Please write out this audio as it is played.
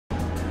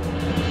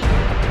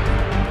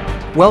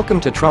Welcome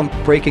to Trump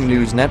Breaking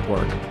News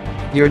Network,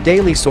 your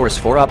daily source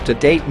for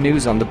up-to-date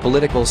news on the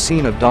political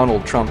scene of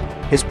Donald Trump,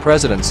 his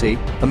presidency,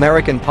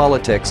 American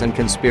politics and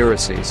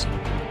conspiracies.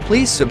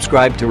 Please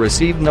subscribe to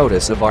receive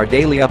notice of our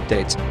daily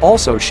updates.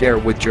 Also share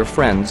with your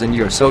friends and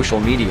your social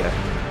media.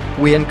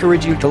 We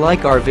encourage you to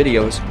like our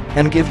videos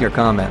and give your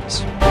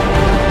comments.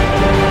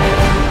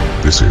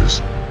 This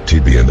is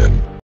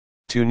TBNN.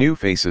 Two new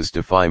faces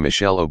defy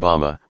Michelle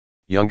Obama,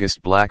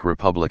 youngest black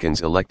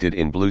Republicans elected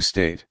in blue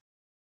state.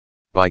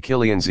 By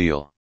CILLIAN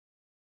ZEAL.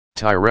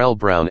 Tyrell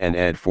Brown and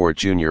Ed Ford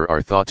Jr.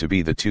 are thought to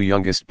be the two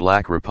youngest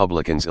black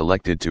Republicans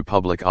elected to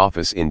public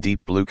office in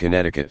deep blue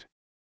Connecticut.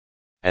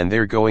 And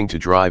they're going to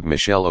drive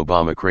Michelle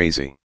Obama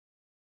crazy.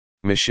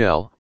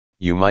 Michelle,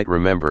 you might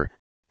remember,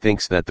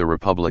 thinks that the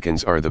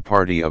Republicans are the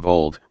party of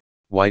old,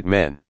 white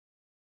men.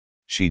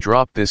 She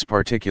dropped this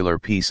particular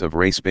piece of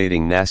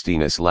race-baiting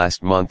nastiness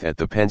last month at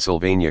the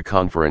Pennsylvania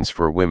Conference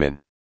for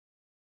Women.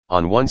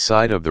 On one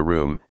side of the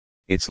room,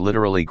 it's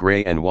literally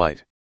gray and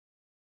white.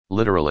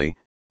 Literally,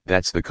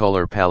 that's the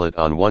color palette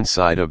on one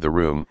side of the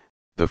room,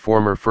 the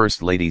former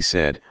First Lady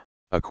said,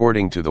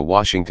 according to the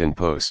Washington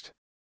Post.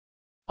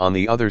 On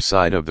the other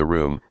side of the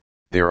room,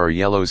 there are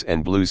yellows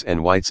and blues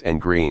and whites and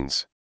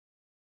greens.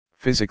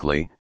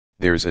 Physically,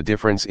 there's a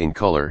difference in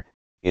color,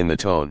 in the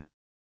tone.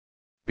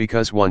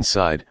 Because one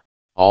side,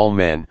 all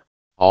men,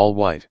 all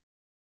white.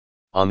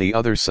 On the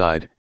other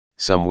side,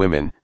 some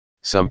women,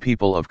 some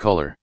people of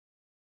color.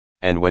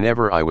 And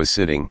whenever I was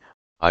sitting,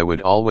 I would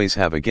always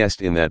have a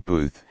guest in that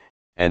booth,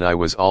 and I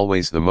was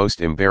always the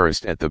most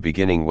embarrassed at the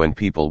beginning when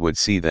people would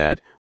see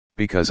that,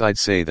 because I'd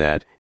say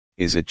that,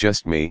 is it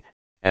just me,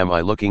 am I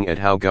looking at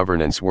how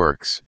governance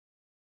works?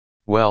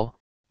 Well,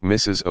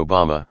 Mrs.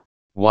 Obama,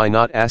 why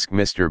not ask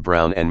Mr.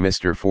 Brown and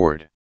Mr.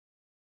 Ford?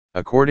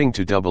 According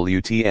to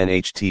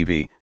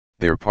WTNH-TV,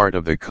 they're part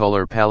of the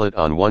color palette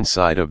on one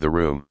side of the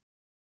room.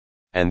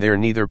 And they're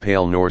neither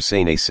pale nor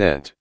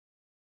senescent.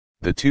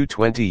 The two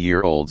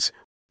 20-year-olds,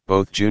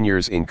 both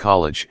juniors in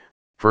college,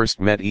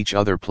 first met each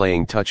other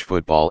playing touch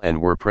football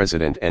and were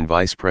president and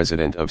vice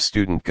president of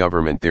student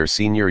government their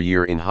senior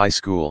year in high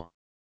school.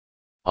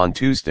 On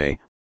Tuesday,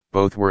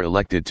 both were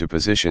elected to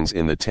positions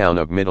in the town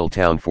of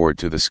Middletown, Ford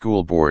to the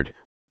school board,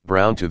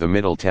 Brown to the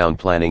Middletown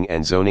Planning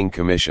and Zoning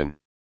Commission.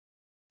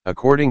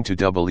 According to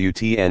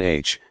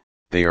WTNH,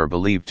 they are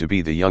believed to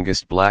be the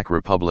youngest black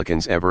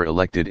Republicans ever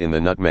elected in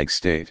the Nutmeg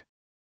State.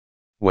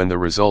 When the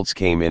results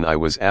came in, I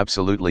was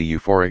absolutely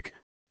euphoric,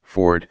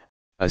 Ford,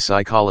 a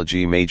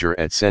psychology major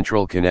at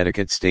Central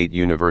Connecticut State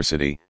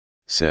University,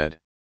 said.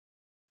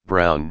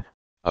 Brown,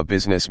 a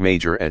business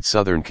major at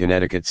Southern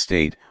Connecticut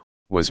State,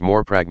 was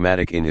more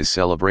pragmatic in his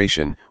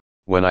celebration.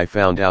 When I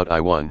found out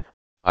I won,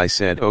 I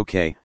said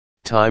okay,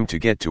 time to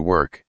get to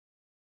work.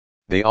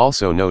 They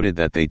also noted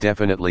that they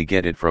definitely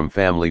get it from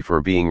family for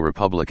being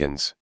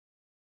Republicans.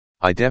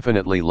 I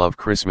definitely love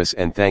Christmas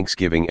and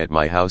Thanksgiving at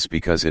my house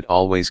because it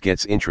always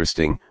gets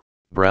interesting,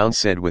 Brown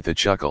said with a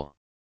chuckle.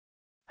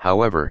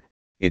 However,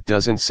 it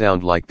doesn't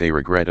sound like they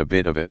regret a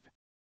bit of it.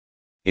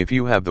 If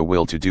you have the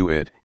will to do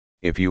it,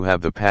 if you have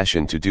the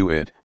passion to do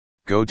it,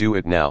 go do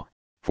it now,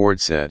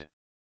 Ford said.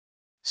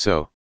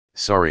 So,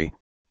 sorry,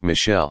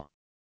 Michelle.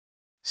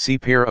 See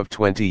pair of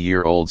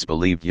 20-year-olds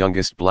believed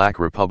youngest black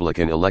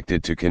Republican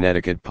elected to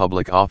Connecticut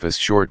public office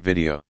short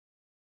video.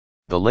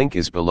 The link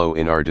is below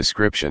in our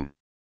description.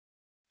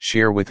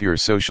 Share with your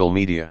social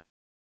media.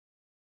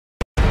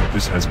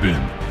 This has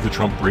been the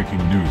Trump Breaking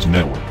News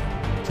Network.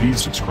 Please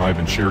subscribe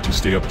and share to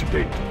stay up to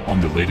date on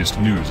the latest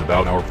news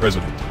about our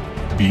president.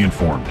 Be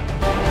informed.